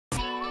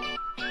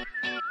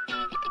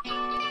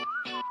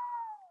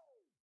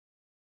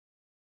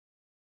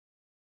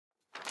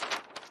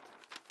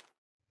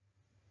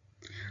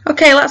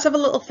Okay, let's have a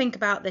little think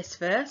about this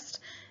first.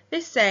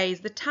 This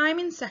says the time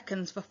in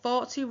seconds for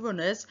 40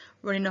 runners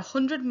running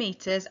 100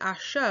 metres are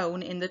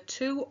shown in the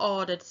two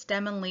ordered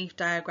stem and leaf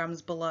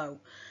diagrams below.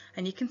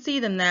 And you can see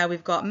them there.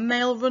 We've got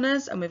male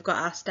runners and we've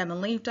got our stem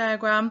and leaf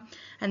diagram,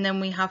 and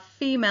then we have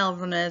female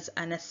runners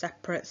and a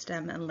separate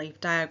stem and leaf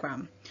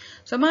diagram.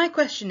 So my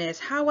question is,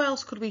 how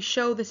else could we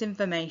show this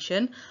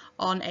information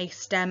on a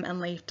stem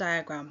and leaf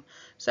diagram?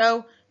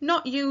 So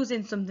not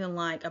using something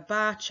like a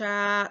bar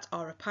chart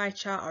or a pie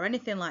chart or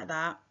anything like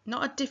that,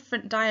 not a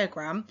different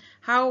diagram.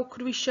 How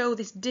could we show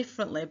this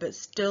differently but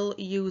still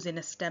using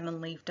a stem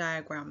and leaf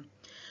diagram?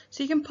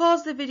 So you can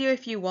pause the video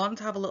if you want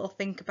to have a little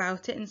think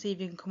about it and see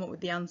if you can come up with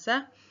the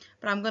answer,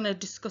 but I'm going to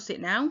discuss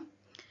it now.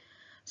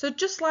 So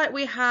just like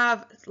we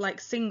have like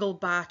single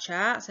bar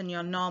charts and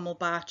your normal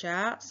bar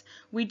charts,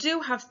 we do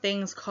have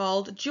things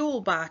called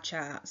dual bar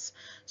charts.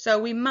 So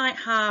we might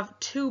have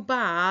two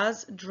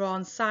bars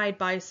drawn side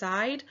by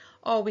side,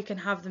 or we can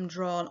have them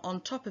drawn on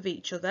top of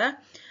each other,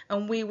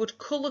 and we would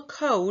colour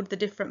code the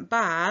different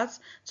bars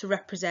to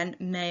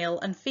represent male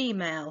and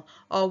female,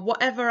 or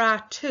whatever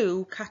our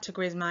two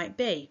categories might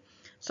be.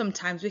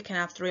 Sometimes we can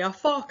have 3 or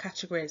 4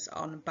 categories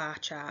on bar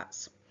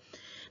charts.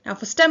 Now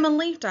for stem and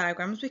leaf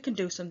diagrams we can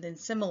do something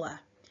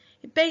similar.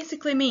 It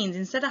basically means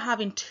instead of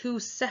having 2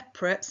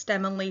 separate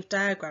stem and leaf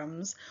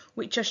diagrams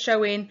which are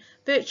showing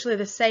virtually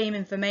the same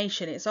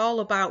information, it's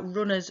all about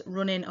runners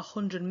running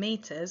 100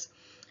 metres,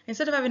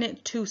 instead of having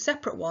it 2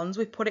 separate ones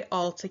we put it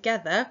all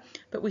together,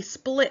 but we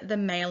split the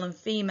male and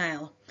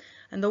female.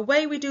 And the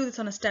way we do this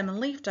on a stem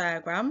and leaf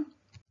diagram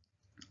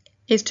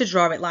is to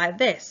draw it like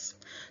this.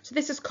 So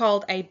this is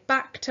called a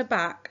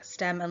back-to-back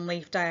stem and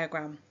leaf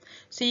diagram.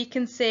 So you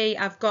can see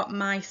I've got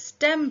my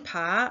stem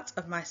part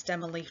of my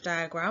stem and leaf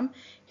diagram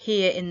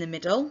here in the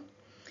middle.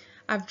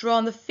 I've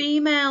drawn the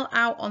female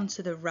out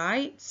onto the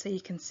right, so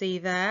you can see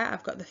there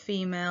I've got the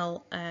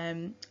female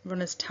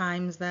runners'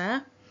 times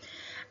there.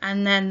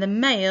 And then the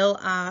male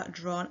are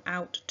drawn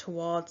out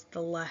towards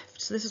the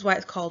left. So this is why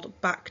it's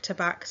called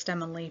back-to-back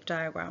stem and leaf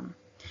diagram.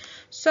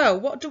 So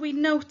what do we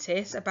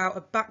notice about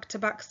a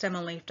back-to-back stem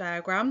and leaf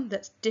diagram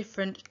that's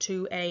different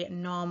to a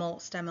normal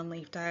stem and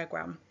leaf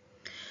diagram?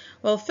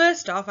 Well,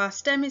 first off, our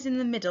stem is in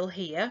the middle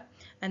here,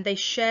 and they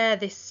share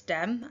this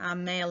stem, our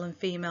male and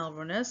female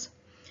runners.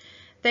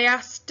 They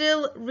are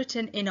still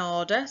written in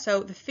order,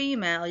 so the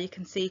female, you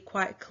can see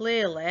quite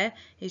clearly,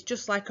 is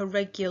just like a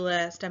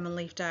regular stem and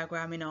leaf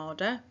diagram in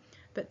order.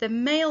 But the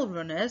male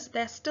runners,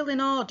 they're still in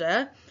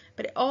order,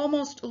 but it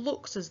almost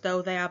looks as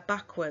though they are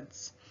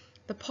backwards.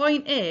 The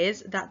point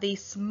is that the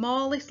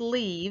smallest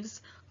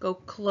leaves go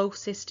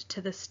closest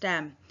to the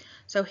stem.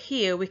 So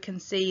here we can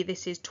see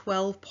this is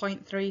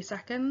 12.3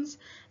 seconds,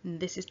 and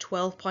this is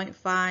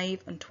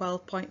 12.5 and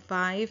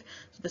 12.5.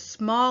 So the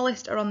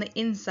smallest are on the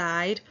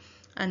inside,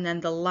 and then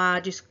the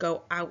largest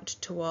go out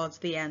towards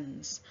the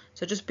ends.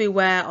 So just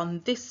beware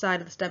on this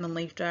side of the stem and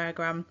leaf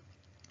diagram,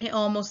 it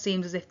almost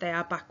seems as if they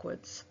are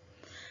backwards.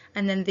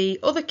 And then the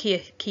other key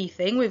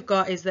thing we've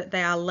got is that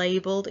they are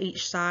labelled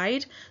each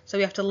side. So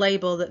we have to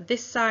label that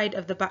this side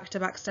of the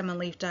back-to-back stem and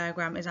leaf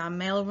diagram is our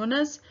male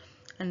runners,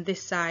 and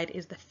this side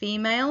is the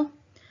female.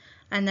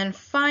 And then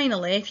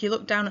finally, if you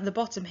look down at the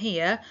bottom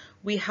here,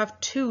 we have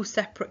 2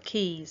 separate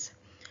keys.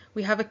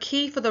 We have a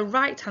key for the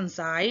right hand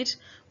side,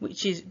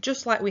 which is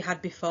just like we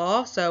had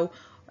before. So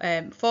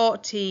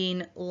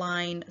 14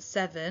 line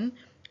 7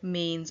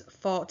 means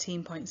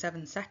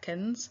 14.7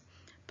 seconds.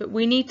 But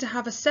we need to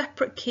have a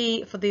separate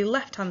key for the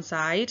left hand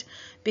side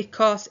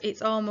because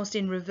it's almost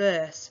in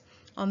reverse.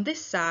 On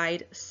this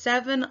side,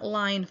 7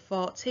 line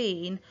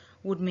 14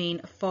 would mean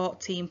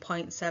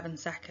 14.7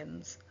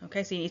 seconds.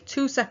 Okay, so you need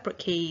 2 separate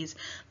keys.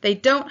 They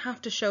don't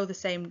have to show the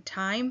same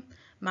time.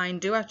 Mine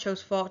do. I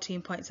chose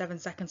 14.7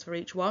 seconds for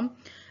each one,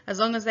 as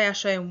long as they are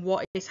showing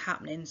what is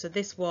happening. So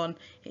this one,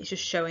 it's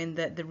just showing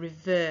that the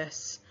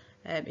reverse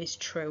is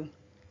true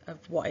of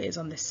what it is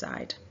on this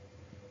side.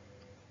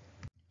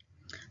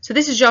 So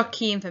this is your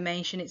key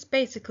information. It's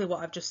basically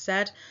what I've just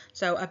said.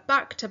 So a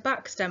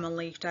back-to-back stem and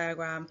leaf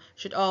diagram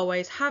should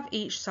always have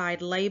each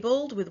side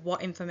labelled with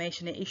what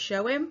information it is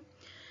showing.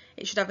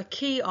 It should have a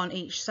key on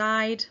each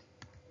side.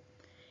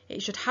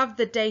 It should have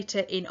the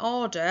data in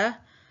order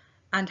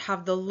and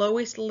have the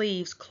lowest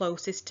leaves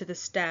closest to the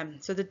stem.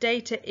 So the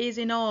data is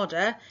in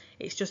order,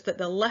 it's just that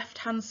the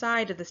left-hand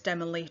side of the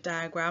stem and leaf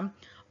diagram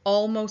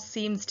almost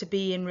seems to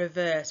be in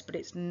reverse, but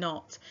it's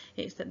not.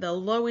 It's that the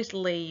lowest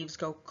leaves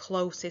go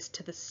closest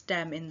to the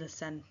stem in the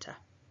centre.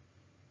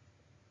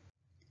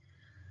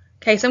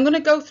 Okay, so I'm going to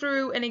go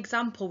through an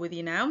example with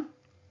you now.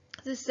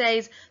 This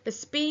says the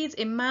speeds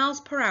in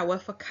miles per hour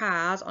for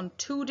cars on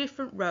 2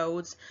 different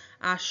roads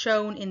are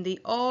shown in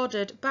the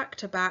ordered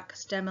back-to-back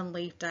stem and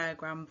leaf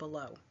diagram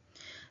below.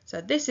 So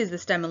this is the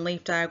stem and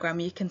leaf diagram.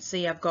 You can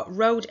see I've got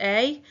road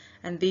A,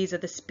 and these are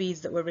the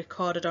speeds that were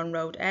recorded on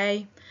road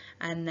A,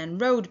 and then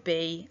road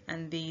B,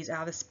 and these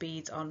are the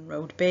speeds on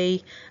road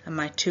B, and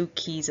my 2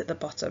 keys at the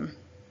bottom.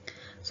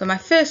 So my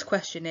first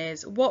question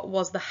is, what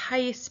was the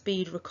highest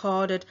speed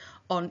recorded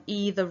on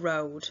either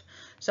road?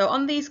 So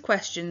on these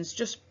questions,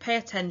 just pay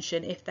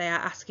attention if they are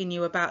asking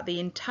you about the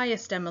entire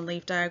stem and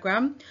leaf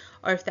diagram,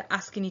 or if they're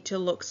asking you to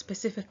look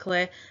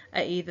specifically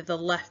at either the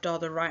left or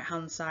the right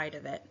hand side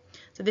of it.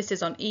 So this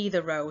is on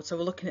either road, so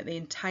we're looking at the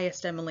entire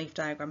stem and leaf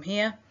diagram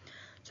here.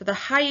 So the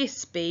highest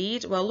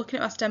speed, well, looking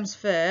at our stems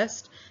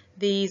first,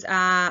 these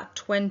are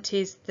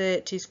 20s,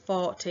 30s,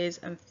 40s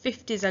and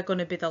 50s are going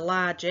to be the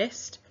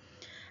largest.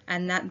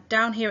 And that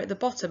down here at the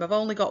bottom, I've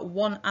only got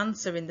one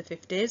answer in the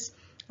 50s.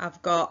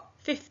 I've got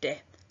 50.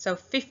 So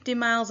 50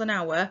 miles an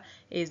hour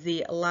is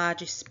the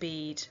largest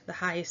speed, the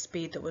highest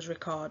speed that was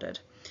recorded.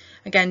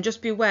 Again,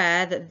 just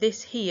beware that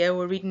this here,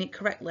 we're reading it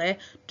correctly,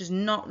 does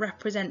not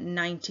represent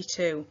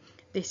 92.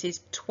 This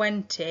is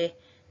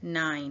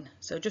 29.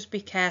 So just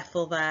be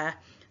careful there.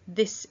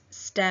 This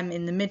stem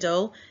in the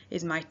middle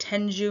is my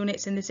tens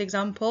units in this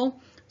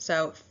example.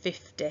 So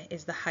 50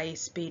 is the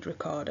highest speed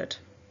recorded.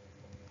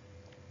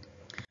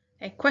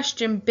 Okay,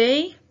 question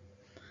B,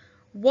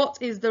 what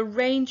is the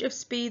range of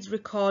speeds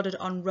recorded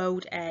on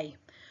road A?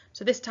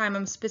 So this time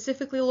I'm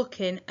specifically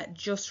looking at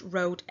just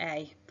road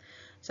A,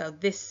 so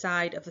this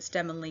side of the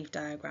stem and leaf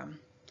diagram.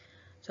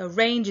 So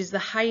range is the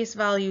highest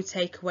value,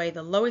 take away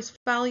the lowest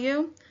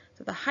value.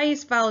 So the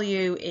highest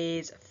value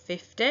is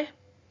 50,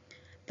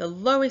 the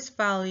lowest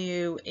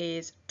value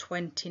is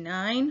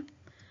 29,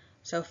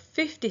 so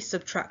 50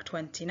 subtract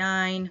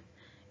 29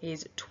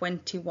 is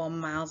 21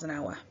 miles an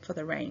hour for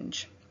the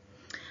range.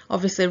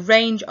 Obviously,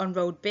 range on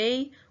road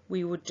B,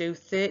 we would do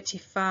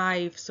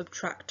 35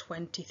 subtract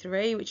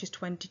 23, which is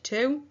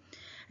 22.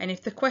 And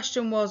if the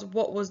question was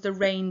what was the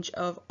range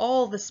of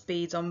all the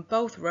speeds on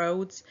both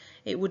roads,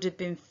 it would have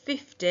been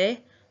 50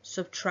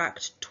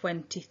 subtract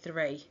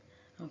 23.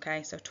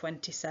 Okay, so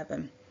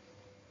 27.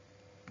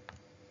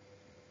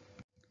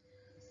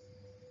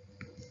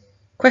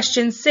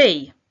 Question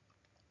C.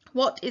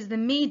 What is the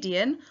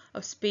median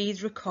of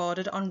speeds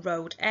recorded on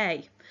road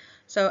A?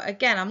 So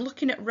again, I'm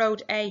looking at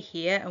road A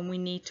here and we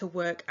need to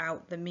work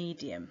out the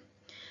median.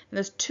 And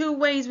there's two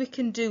ways we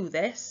can do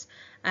this,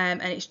 and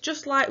it's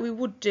just like we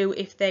would do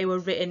if they were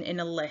written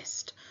in a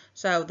list.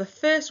 So the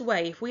first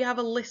way, if we have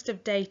a list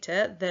of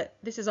data that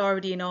this is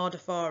already in order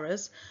for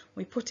us,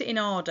 we put it in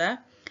order,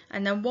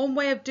 and then one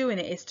way of doing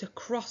it is to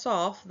cross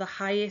off the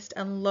highest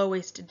and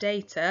lowest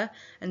data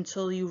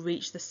until you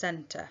reach the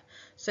centre.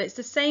 So it's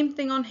the same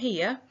thing on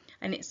here,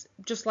 and it's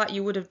just like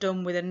you would have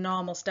done with a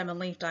normal stem and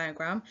leaf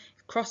diagram.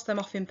 Cross them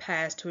off in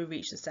pairs till we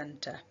reach the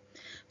centre.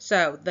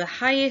 So the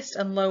highest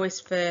and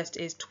lowest first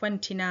is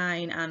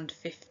 29 and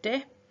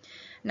 50.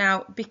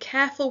 Now be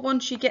careful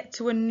once you get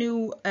to a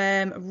new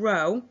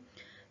row,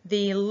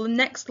 the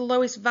next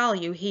lowest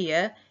value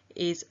here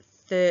is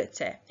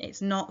 30.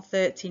 It's not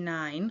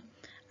 39,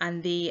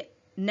 and the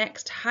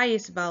next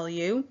highest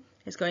value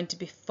is going to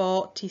be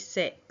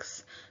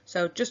 46.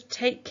 So just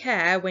take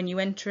care when you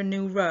enter a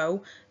new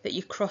row that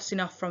you're crossing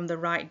off from the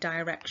right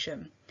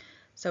direction.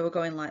 So we're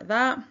going like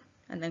that,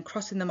 and then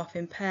crossing them off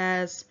in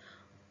pairs.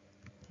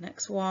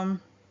 Next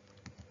one,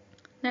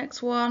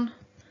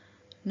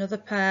 another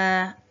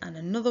pair and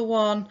another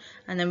one,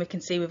 and then we can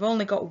see we've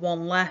only got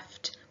one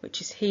left, which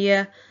is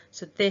here.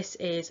 So this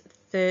is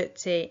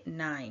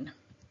 39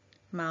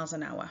 miles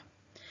an hour.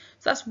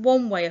 So that's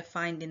one way of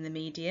finding the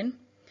median.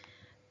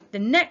 The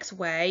next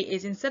way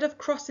is, instead of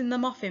crossing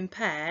them off in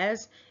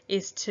pairs,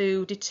 is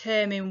to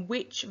determine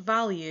which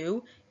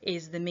value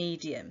is the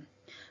median.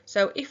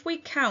 So if we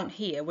count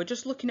here, we're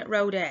just looking at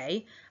road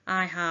A,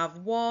 I have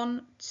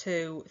 1,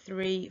 2,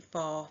 3,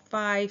 4,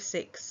 5,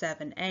 6,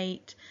 7,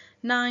 8,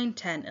 9,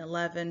 10,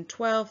 11,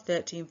 12,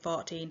 13,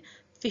 14,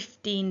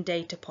 15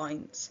 data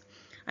points.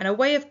 And a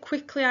way of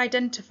quickly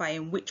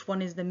identifying which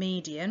one is the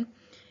median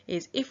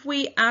is if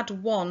we add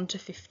 1 to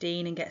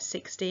 15 and get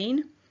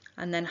 16,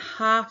 and then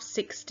half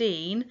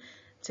 16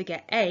 to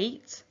get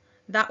 8,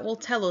 that will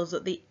tell us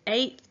that the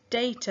 8th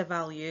data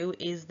value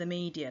is the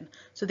median.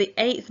 So the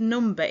 8th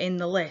number in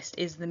the list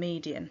is the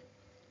median.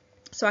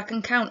 So I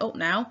can count up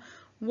now.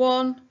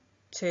 1,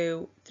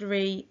 2,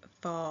 3,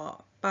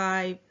 4,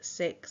 5,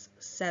 6,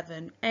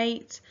 7,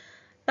 8.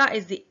 That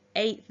is the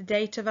 8th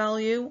data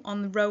value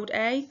on the road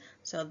A,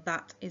 so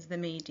that is the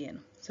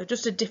median. So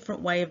just a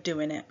different way of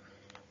doing it.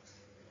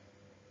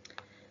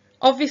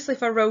 Obviously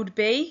for road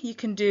B, you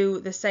can do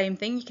the same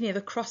thing. You can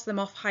either cross them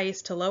off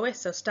highest to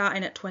lowest, so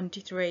starting at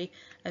 23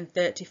 and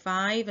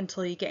 35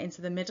 until you get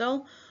into the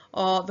middle,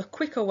 or the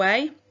quicker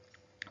way,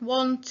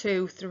 1,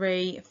 2,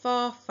 3,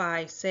 4,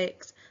 5,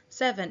 6,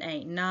 7,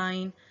 8,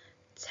 9,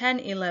 10,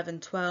 11,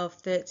 12,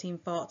 13,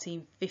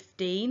 14,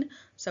 15.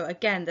 So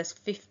again, there's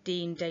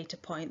 15 data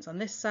points on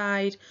this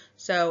side.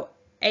 So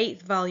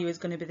 8th value is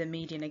going to be the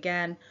median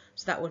again.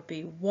 So that would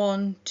be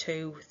 1,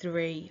 2,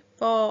 3,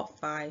 4,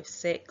 5,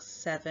 6,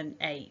 7,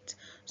 8.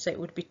 So it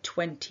would be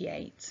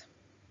 28.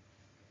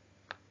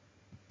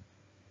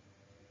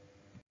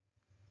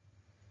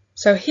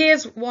 So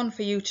here's one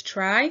for you to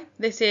try.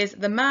 This is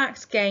the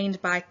marks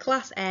gained by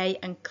Class A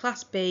and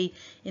Class B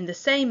in the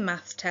same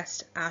maths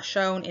test are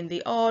shown in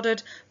the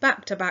ordered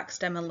back-to-back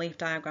stem and leaf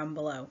diagram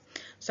below.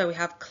 So we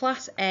have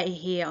Class A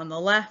here on the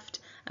left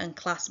and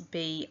Class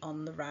B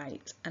on the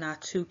right, and our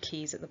two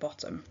keys at the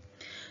bottom.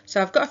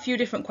 So I've got a few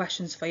different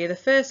questions for you. The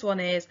first one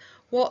is,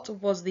 what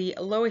was the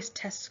lowest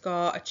test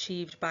score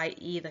achieved by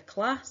either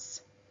class?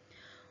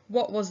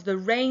 What was the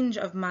range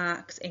of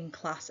marks in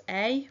Class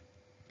A?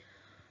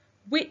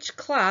 Which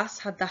class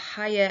had the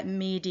higher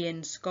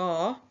median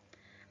score?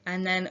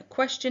 And then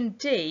question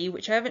D,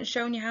 which I haven't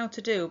shown you how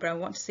to do, but I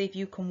want to see if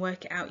you can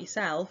work it out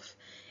yourself,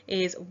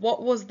 is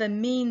what was the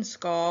mean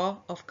score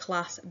of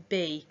Class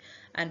B?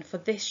 And for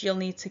this you'll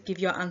need to give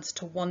your answer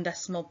to one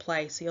decimal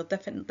place, so you'll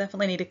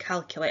definitely need a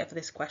calculator for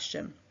this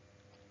question.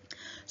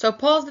 So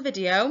pause the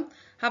video,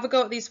 have a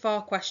go at these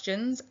 4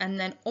 questions, and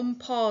then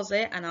unpause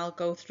it and I'll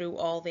go through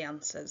all the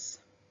answers.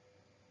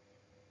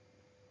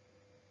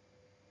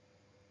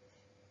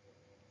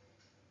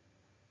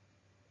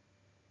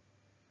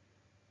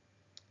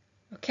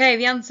 Okay,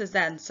 the answers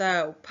then.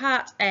 So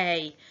part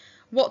A,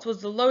 what was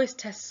the lowest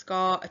test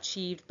score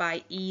achieved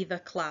by either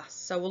class?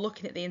 So we're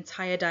looking at the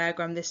entire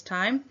diagram this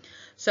time.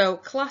 So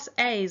Class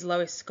A's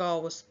lowest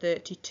score was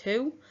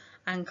 32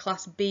 and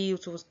Class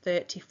B's was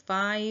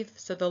 35,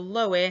 so the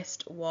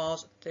lowest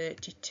was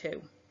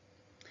 32.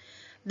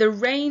 The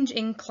range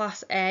in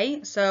Class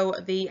A, so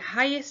the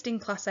highest in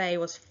Class A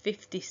was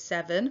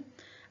 57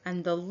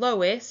 and the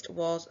lowest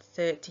was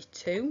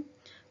 32.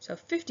 So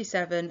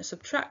 57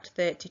 subtract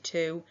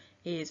 32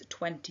 is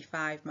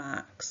 25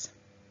 marks.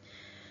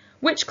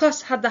 Which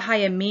class had the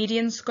higher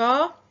median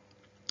score?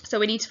 So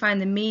we need to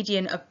find the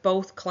median of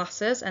both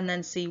classes and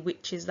then see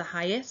which is the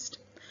highest.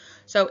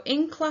 So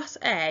in Class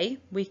A,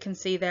 we can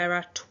see there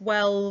are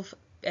 12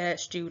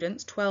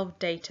 students, 12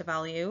 data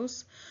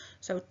values.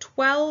 So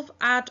 12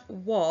 add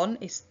 1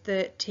 is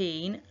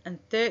 13 and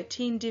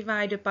 13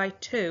 divided by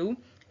 2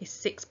 is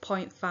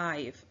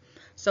 6.5.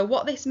 So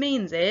what this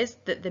means is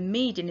that the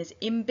median is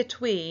in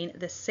between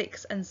the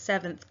 6th and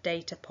 7th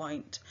data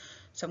point.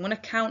 So I'm going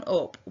to count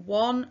up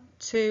 1,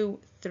 2,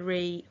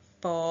 3,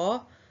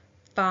 4,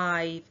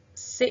 5,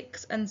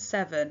 6 and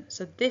 7.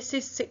 So this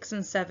is 6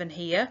 and 7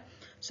 here.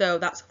 So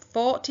that's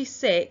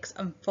 46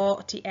 and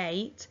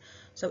 48.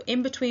 So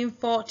in between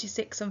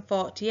 46 and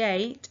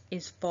 48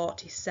 is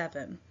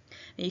 47.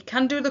 Now you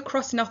can do the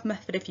crossing off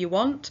method if you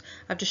want.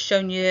 I've just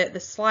shown you the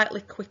slightly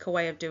quicker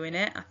way of doing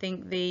it. I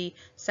think the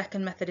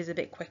second method is a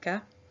bit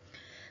quicker.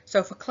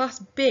 So for Class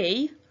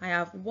B, I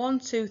have 1,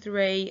 2,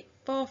 3,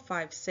 4,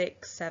 5,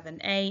 6,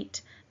 7,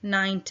 8,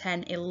 9,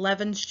 10,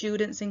 11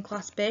 students in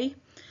Class B.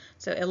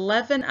 So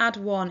 11 add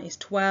 1 is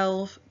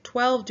 12,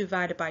 12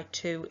 divided by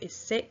 2 is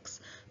 6,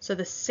 so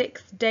the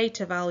 6th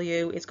data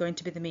value is going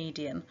to be the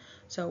median.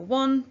 So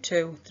 1,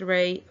 2,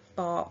 3,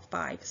 4,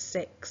 5,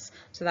 6,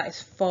 so that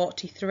is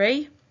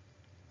 43.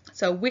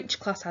 So which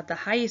class had the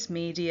highest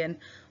median?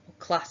 Well,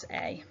 Class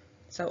A.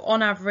 So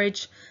on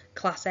average,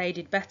 Class A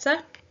did better.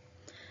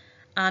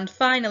 And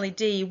finally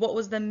D, what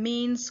was the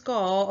mean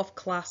score of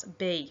Class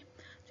B?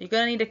 You're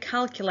going to need a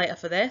calculator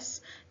for this.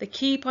 The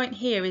key point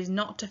here is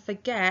not to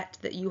forget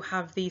that you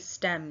have these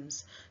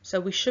stems. So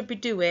we should be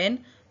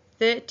doing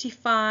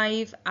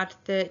 35 add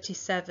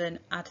 37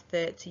 add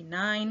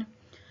 39,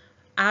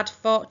 add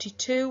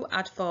 42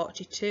 add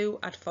 42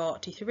 add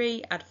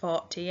 43 add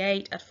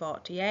 48 add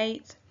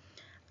 48,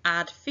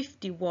 add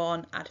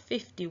 51 add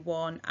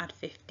 51 add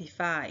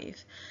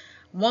 55.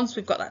 Once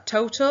we've got that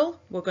total,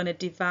 we're going to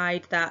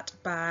divide that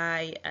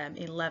by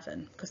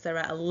 11 because there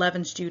are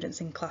 11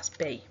 students in Class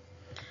B.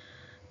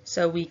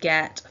 So we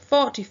get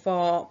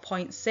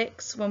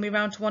 44.6 when we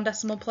round to one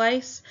decimal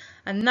place,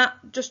 and that,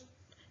 just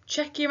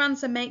check your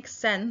answer makes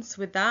sense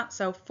with that.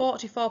 So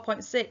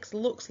 44.6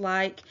 looks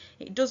like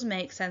it does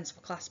make sense for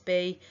Class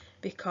B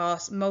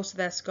because most of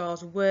their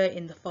scores were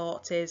in the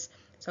 40s,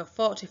 so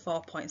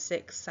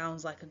 44.6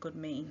 sounds like a good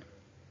mean.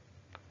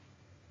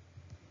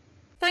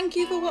 Thank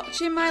you for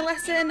watching my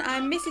lesson.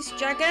 I'm Mrs.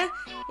 Jagger.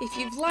 If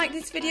you've liked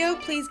this video,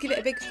 please give it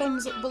a big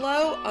thumbs up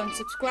below and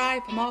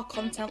subscribe for more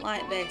content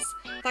like this.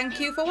 Thank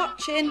you for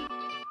watching.